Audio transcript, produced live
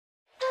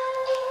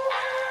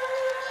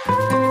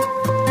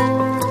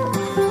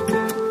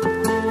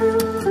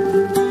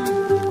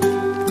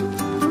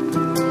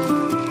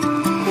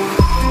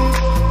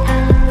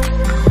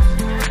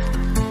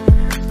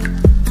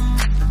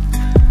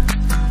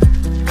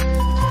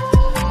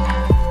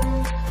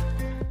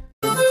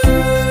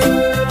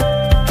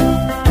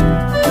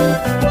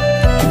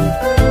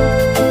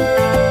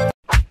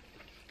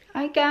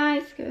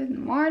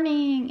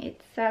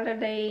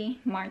Saturday,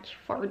 March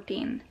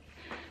 14th.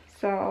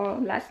 So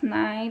last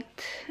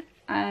night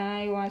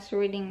I was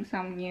reading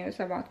some news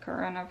about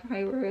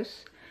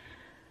coronavirus,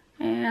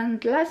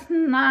 and last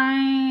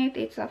night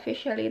it's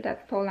officially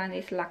that Poland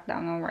is locked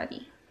down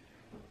already.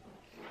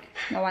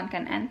 No one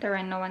can enter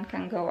and no one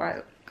can go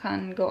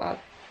out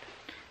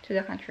to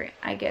the country.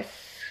 I guess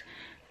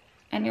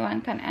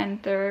anyone can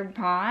enter,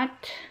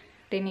 but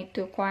they need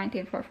to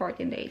quarantine for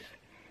 14 days.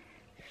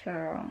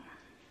 So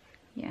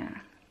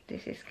yeah,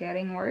 this is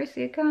getting worse,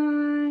 you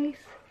guys.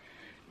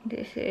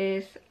 This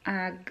is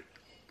a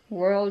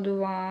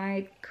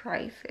worldwide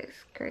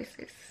crisis.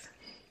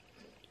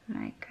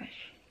 My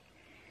gosh.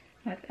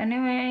 But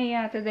anyway,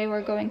 yeah, today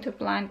we're going to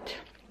plant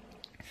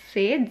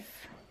seeds,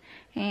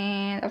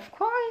 and of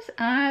course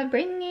I'll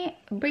bring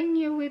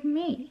you with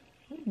me,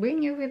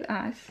 bring you with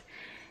us.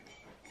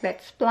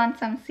 Let's plant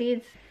some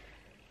seeds.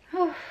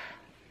 Oh,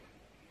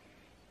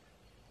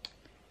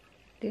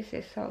 this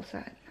is so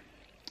sad.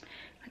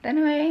 But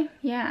anyway,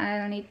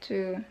 yeah, I'll need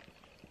to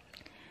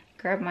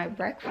grab my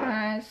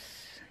breakfast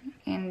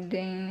and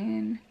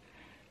then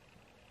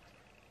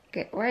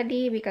get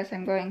ready because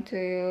I'm going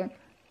to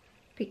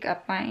pick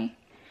up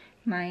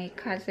my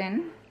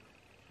cousin.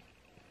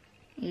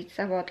 It's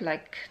about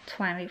like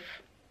 20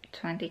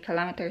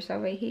 kilometers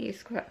away. He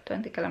is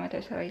 20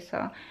 kilometers away,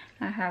 so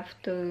I have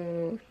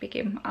to pick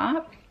him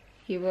up.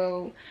 He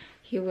will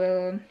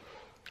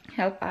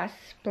help us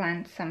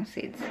plant some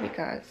seeds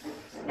because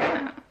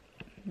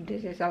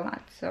this is a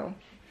lot. So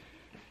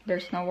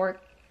there's no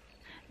work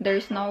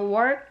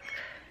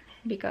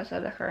because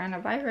of the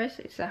coronavirus.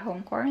 It's a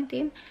home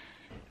quarantine.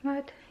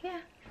 But yeah,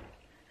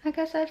 I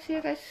guess I'll see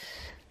you guys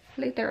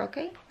later,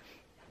 okay?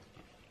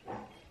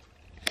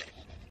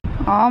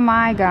 Oh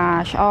my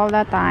gosh, all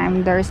the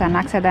time there's an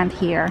accident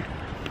here.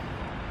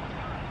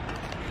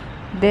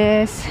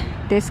 This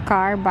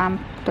car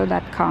bumped to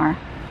that car.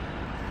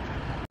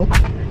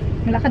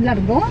 Malakad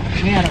largo?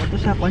 Mayroon ko to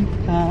sa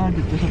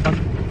dito sa bag.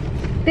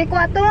 Tiko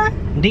ato?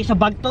 Hindi, sa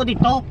bag to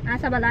dito.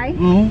 Sa balay?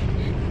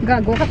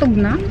 Gago katog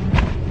na.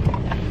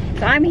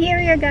 So I'm here,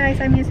 you guys.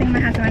 I'm using my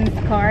husband's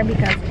car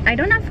because I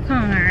don't have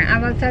car. I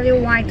will tell you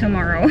why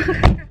tomorrow.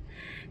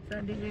 So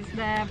this is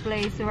the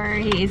place where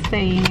he is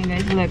staying. You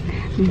guys, look.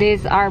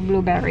 These are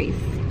blueberries.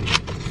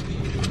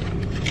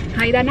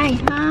 Hi, Danay.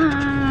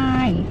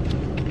 Hi.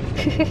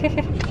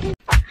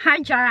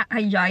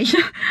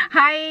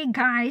 Hi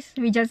guys,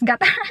 we just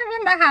got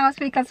in the house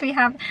because we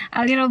have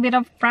a little bit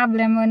of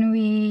problem when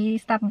we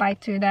stop by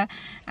to the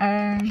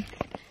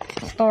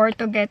store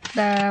to get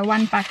the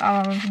 1 pack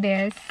of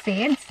the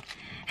seeds.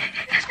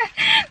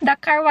 The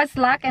car was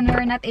locked and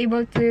we're not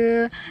able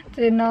to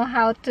know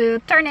how to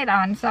turn it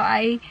on, so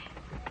I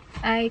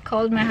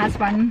called my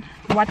husband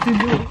what to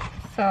do.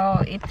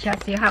 So it's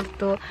just you have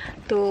to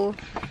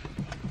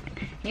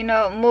you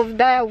know, move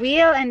the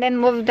wheel and then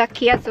move the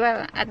key as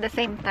well at the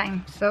same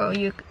time, so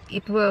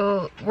it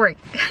will work.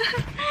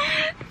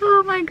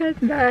 Oh my god,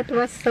 that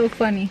was so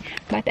funny.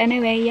 But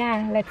anyway,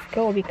 yeah, let's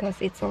go because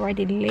it's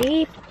already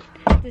late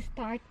to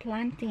start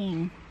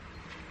planting.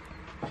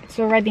 It's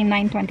already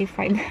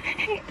 9:25.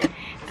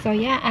 So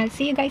yeah, I'll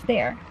see you guys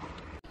there.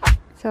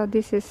 So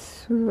this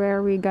is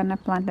where we're gonna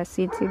plant the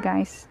seeds, you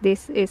guys.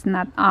 This is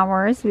not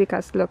ours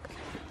because look,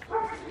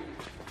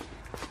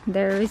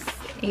 there is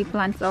a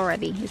plant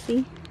already, you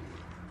see.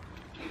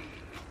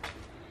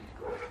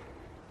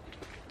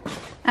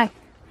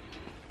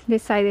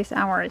 This side is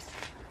ours.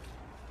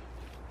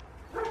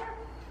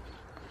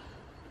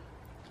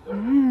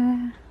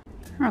 Yeah.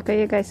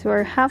 Okay, you guys,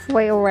 we're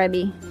halfway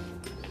already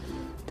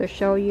to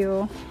show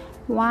you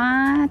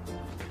what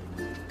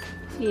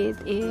it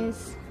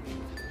is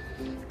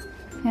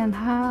and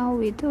how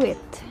we do it.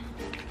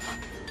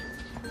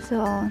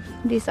 So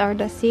these are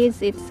the seeds.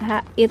 It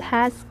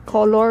has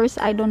colors.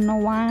 I don't know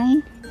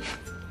why.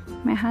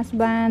 My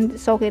husband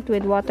soaked it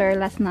with water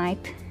last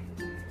night.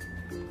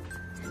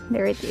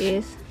 There it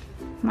is.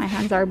 My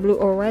hands are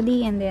blue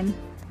already, and then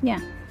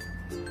yeah,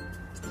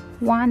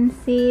 1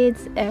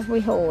 seeds every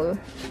hole.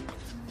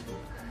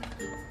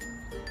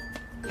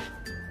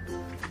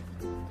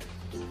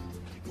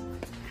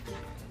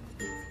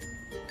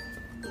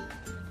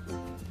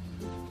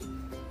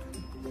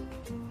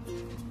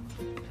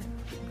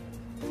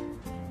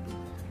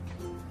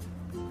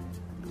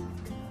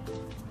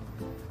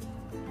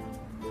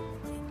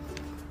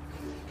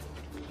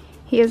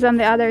 He is on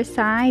the other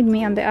side,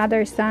 me on the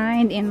other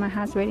side, and my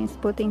husband is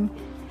putting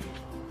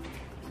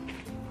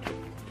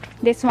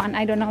this one.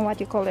 I don't know what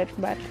you call it,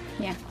 but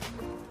yeah.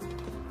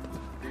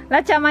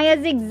 Lacha maya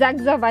zigzag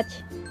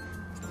zobacz.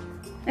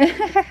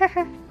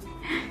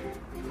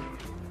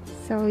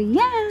 So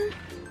yeah.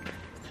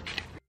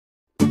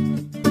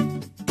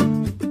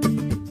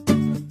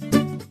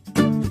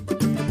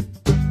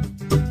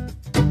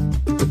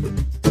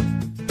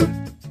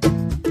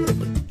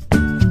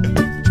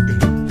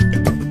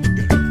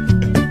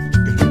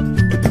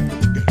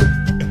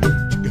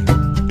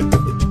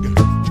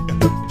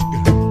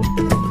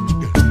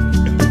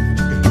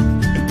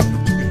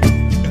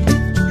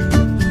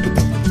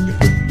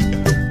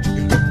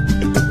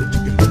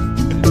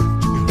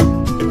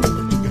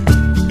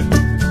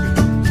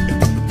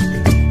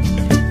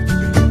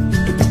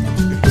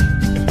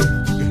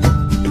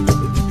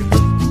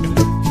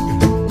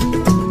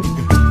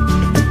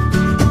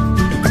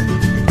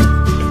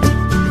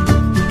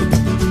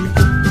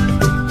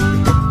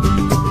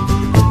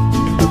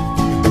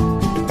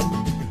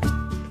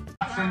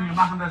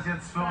 das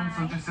jetzt für uns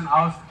so ein bisschen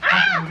aus.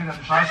 Kannst du wieder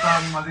Bescheid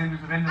sagen, mal sehen, wie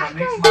viele Wände beim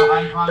nächsten Mal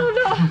reinfahren.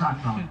 Ich muss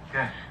anschauen.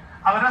 Okay.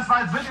 Aber das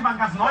war jetzt wirklich mal ein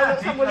ganz neuer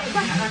Titel. Das ist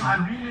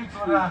irgendein Remix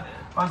oder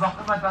was auch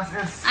immer das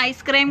ist.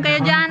 Ice cream kayo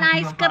dyan,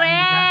 ice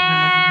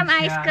cream!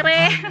 Ice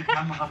cream!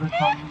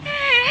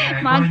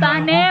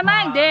 Magtanim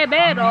ang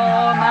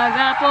debero,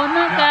 magapon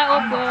ng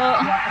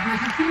kaupo.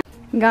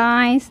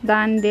 Guys,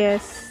 done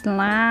this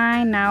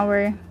line. Now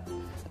we're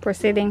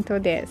proceeding to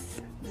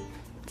this.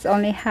 It's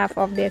only half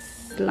of this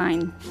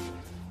line.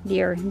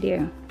 Dear.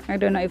 I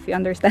don't know if you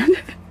understand.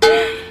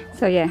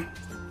 So yeah,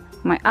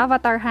 my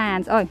avatar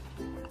hands. Oh,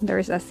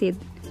 there's a seed.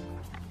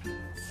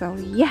 So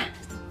yeah.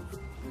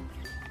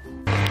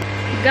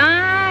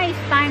 Guys,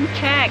 time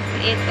check.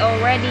 It's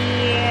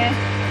already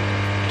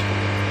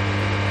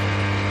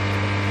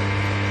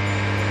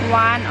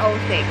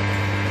 1:06.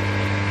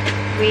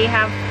 We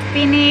have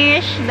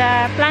finished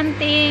the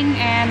planting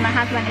and my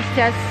husband is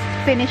just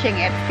finishing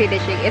it.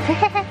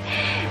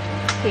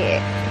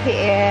 He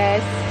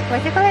is,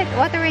 what do you call it,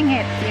 watering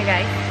it, you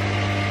guys.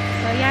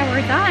 So yeah,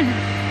 we're done.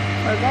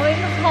 We're going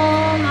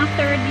home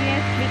after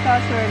this because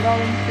we're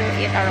going to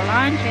eat our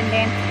lunch, and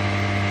then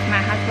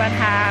my husband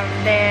have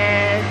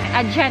this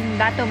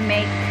agenda to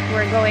make.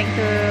 We're going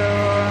to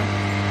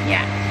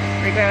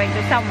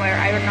somewhere,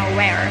 I don't know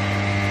where.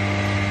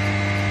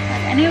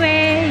 But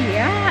anyway,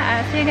 yeah,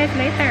 I'll see you guys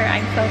later.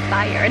 I'm so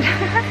tired.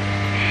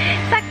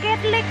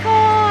 Sakit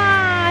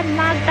likod,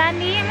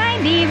 magtanim ay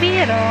di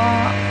biro.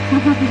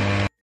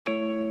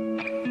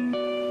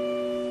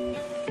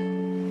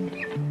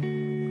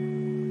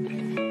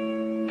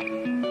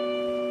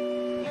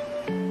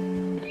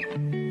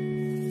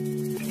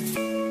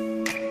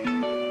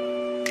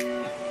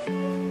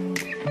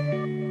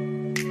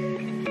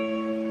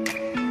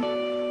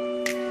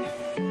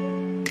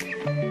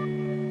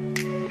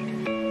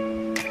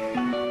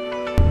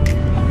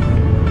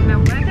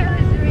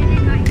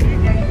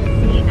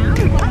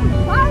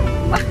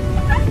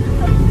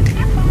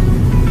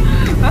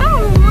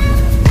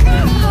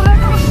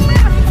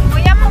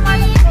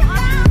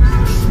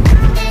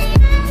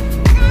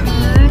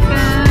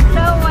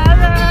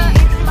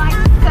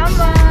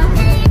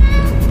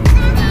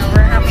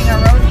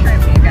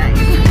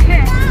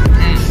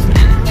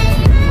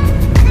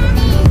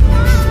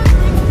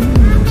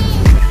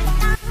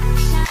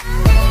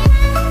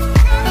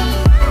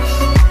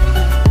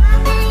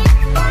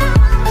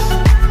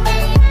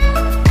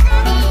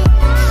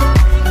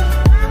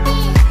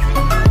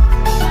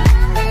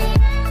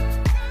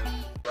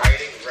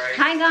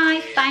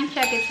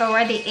 It's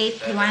already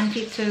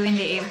 8:22 in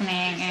the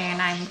evening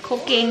and I'm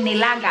cooking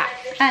nilaga.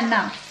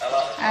 No,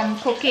 I'm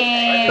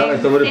cooking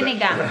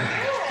sinigang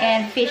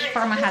and fish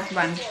for my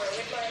husband.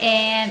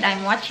 And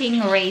I'm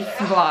watching Ray's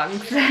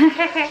vlogs.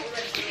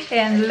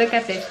 And look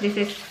at this. This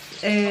is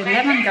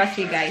lemongrass,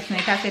 you guys.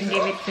 My cousin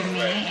gave it to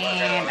me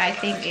and I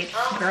think it's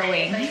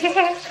growing.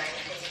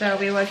 So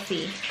we will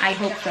see. I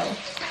hope so.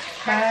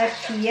 But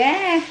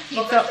yeah,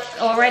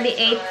 it's already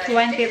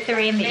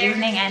 8:23 in the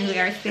evening and we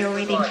are still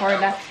waiting for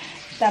the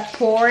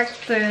pork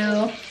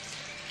to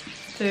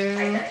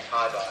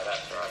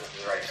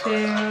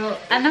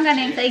ano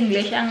ganin sa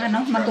English ang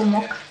ano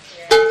magumok,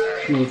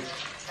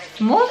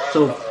 smooth,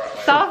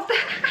 soft.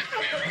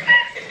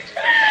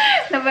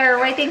 So we're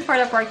waiting for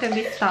the pork to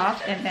be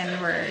soft and then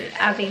we're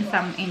adding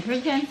some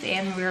ingredients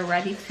and we're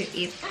ready to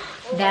eat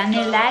the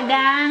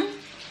nilagang,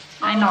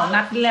 I know,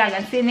 not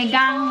nilagang,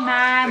 sinigang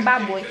na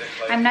baboy.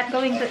 I'm not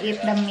going to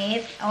eat the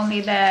meat,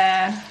 only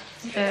the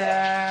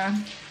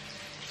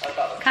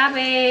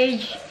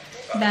cabbage,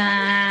 the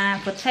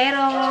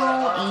potato,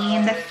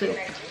 and the soup.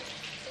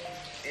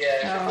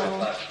 So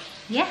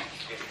yeah,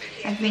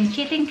 I've been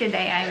cheating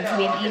today. I've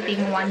been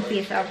eating one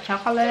piece of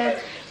chocolate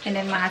and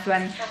then my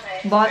husband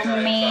bought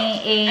me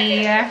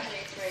a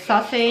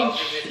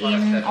sausage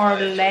in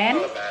Orlen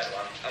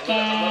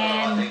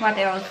and what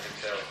else?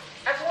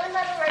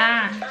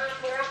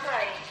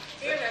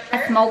 A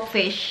smoked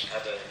fish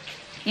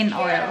in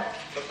oil.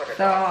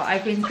 So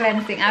I've been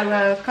cleansing. I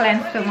will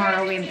cleanse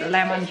tomorrow with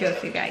lemon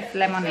juice, you guys,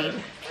 lemonade.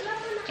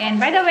 And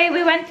by the way,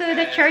 we went to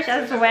the church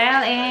as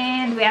well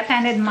and we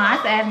attended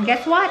mass, and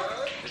guess what?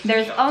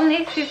 There's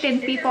only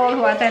 15 people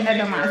who attended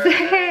the mass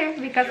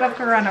because of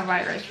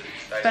coronavirus.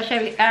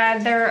 Especially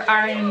there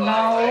are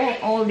no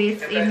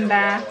oldies in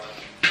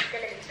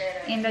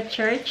the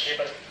church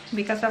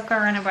because of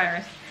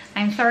coronavirus.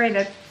 I'm sorry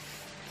that's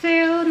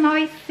too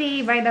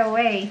noisy, by the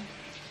way,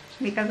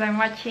 because I'm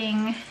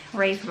watching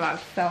Ray's vlog.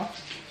 So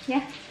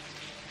yeah,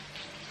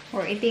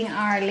 we're eating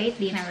our late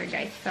dinner,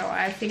 guys. So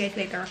I'll see you guys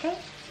later, okay?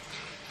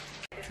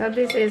 So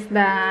this is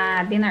the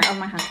dinner of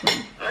my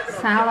husband.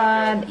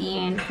 Salad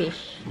and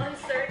fish.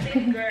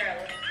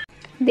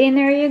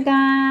 Dinner, you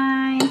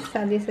guys.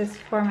 So this is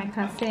for my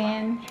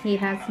cousin. He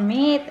has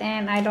meat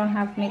and I don't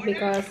have meat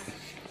because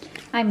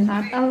I'm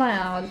not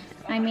allowed.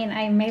 I mean,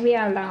 I may be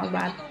allowed,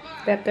 but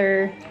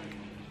better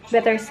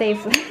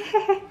safely.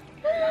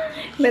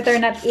 Better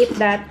not eat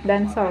that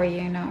than sorry,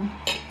 you know.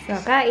 So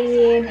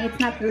kain.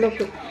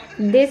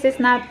 This is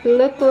not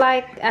look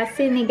like a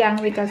sinigang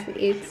because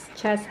it's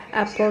just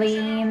a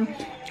plain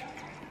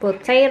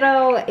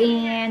potato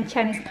and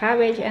Chinese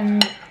cabbage,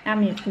 and I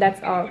mean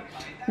that's all.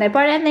 The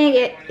important thing,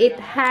 it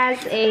has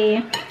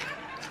a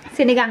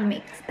sinigang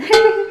mix.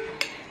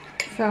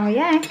 So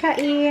yeah,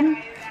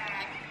 kain.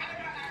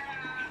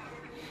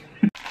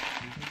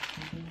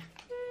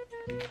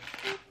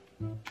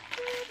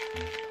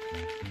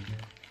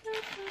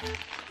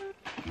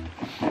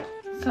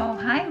 So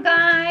hi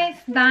guys,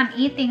 done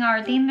eating our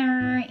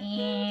dinner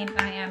and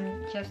I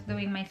am just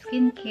doing my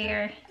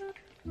skincare.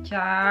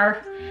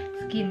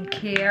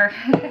 Skincare.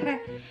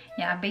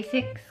 Yeah,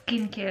 basic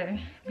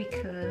skincare,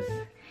 because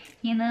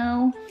you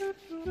know,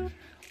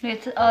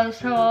 let's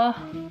also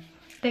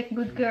take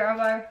good care of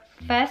our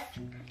face,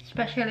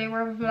 especially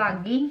we're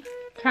vlogging.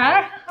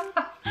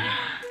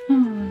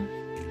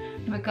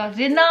 Because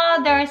you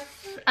know, there's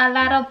a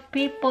lot of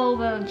people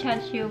will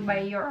judge you by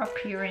your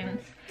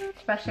appearance,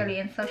 especially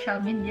in social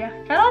media.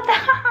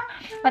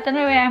 But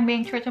anyway, I'm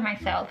being true to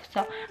myself.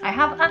 So I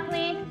have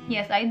acne,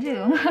 yes I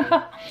do.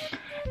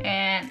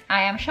 And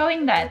I am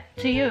showing that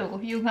to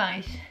you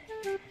guys.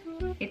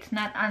 It's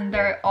not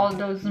under all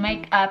those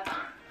makeup.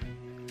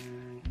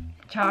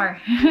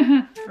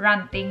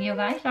 Ranting, you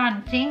guys,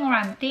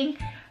 ranting.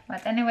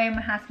 But anyway,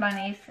 my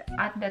husband is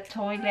at the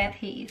toilet.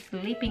 He is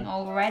sleeping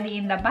already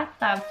in the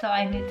bathtub, so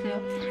I need to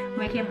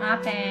wake him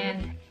up,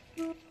 and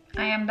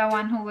I am the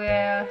one who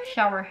will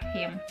shower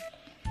him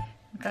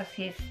because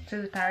he's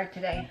too tired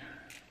today.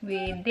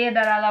 We did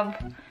a lot of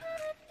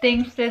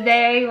things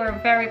today. We're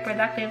very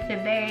productive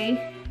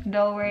today,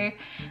 though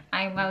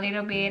I'm a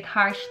little bit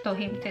harsh to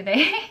him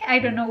today. I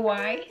don't know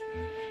why,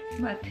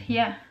 but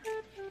yeah,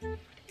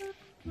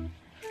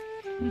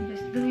 I'm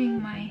just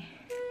doing my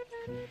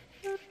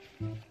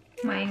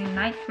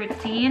night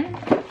routine.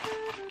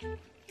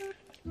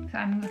 So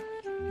I'm,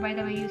 by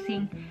the way,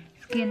 using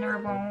Skin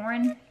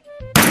Reborn.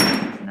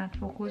 It's not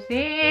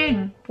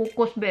focusing.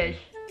 Focus, bitch.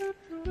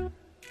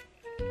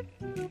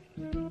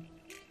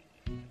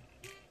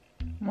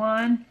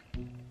 1,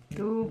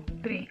 2,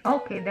 3.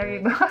 Okay, there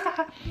you go.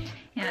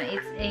 Yeah,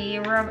 it's a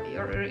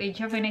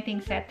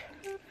rejuvenating set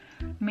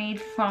made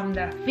from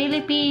the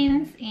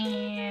Philippines,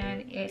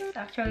 and it's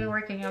actually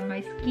working on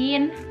my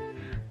skin.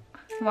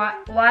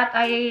 What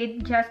I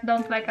just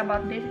don't like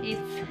about this is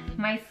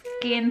my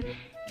skin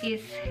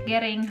is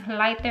getting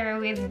lighter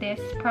with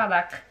this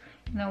product.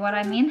 You know what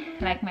I mean?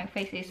 Like my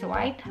face is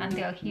white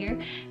until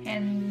here,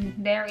 and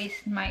there is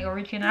my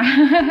original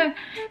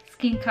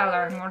skin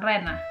color,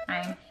 morena.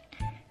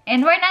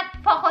 And we're not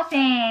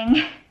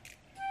focusing.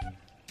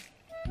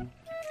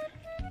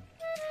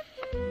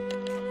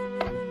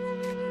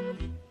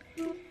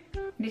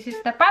 This is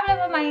the problem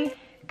of my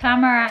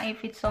camera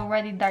if it's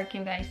already dark,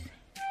 you guys.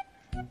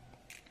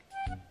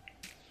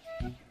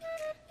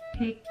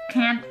 He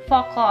can't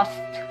focus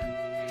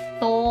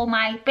to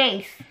my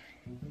face.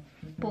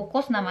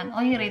 Focus naman.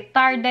 Oy,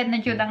 retarded na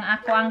jud ang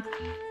ako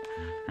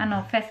ang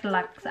face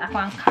lock sa ako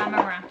ang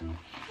camera.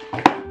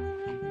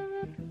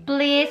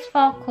 Please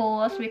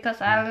focus,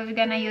 because I'm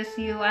gonna use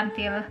you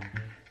until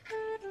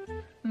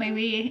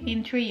maybe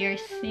in 3 years.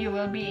 I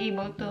will be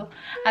able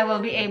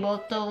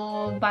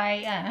to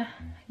buy a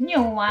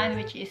new one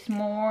which is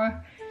more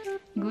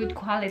good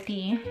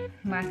quality.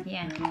 But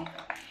yeah,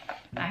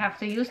 I have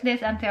to use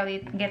this until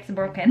it gets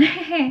broken.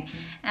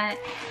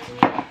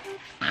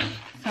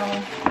 So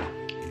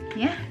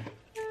yeah,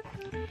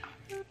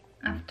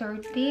 after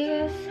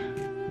this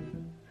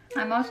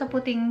I'm also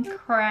putting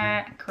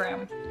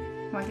creme.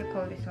 What do you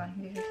call this one?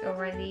 This is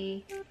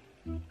already,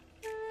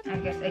 I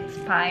guess,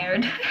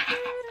 expired.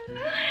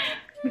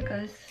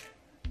 Because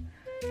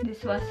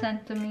this was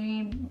sent to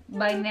me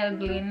by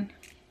Nelglin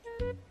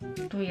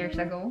 2 years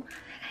ago.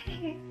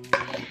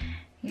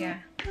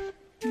 Yeah,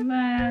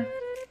 but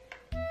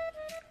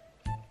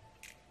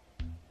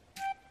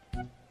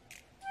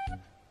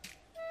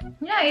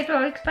yeah, it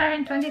will expire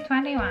in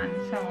 2021,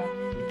 so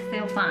it's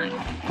still fine.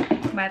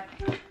 But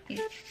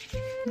it's,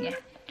 yeah.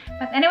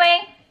 But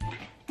anyway,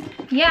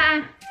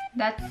 yeah,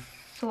 that's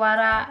what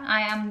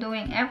I am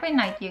doing every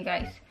night, you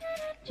guys.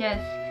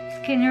 Just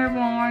Skin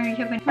Reborn.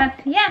 But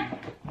yeah,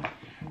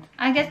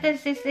 I guess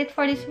this is it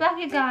for this vlog,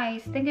 you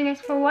guys. Thank you guys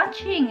for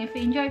watching. If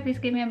you enjoyed, please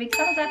give me a big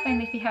thumbs up,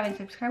 and if you haven't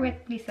subscribed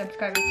yet, please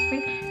subscribe. It's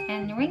free,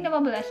 and ring the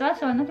bell as well,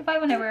 so I'm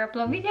notified whenever I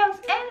upload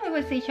videos. And we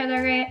will see each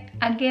other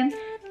again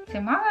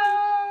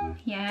tomorrow.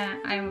 Yeah,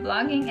 I'm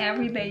vlogging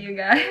every day, you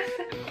guys.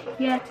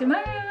 Yeah,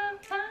 tomorrow.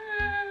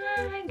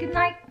 Bye. Good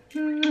night.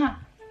 Mwah.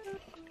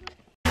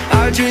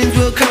 Our dreams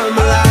will come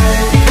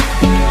alive.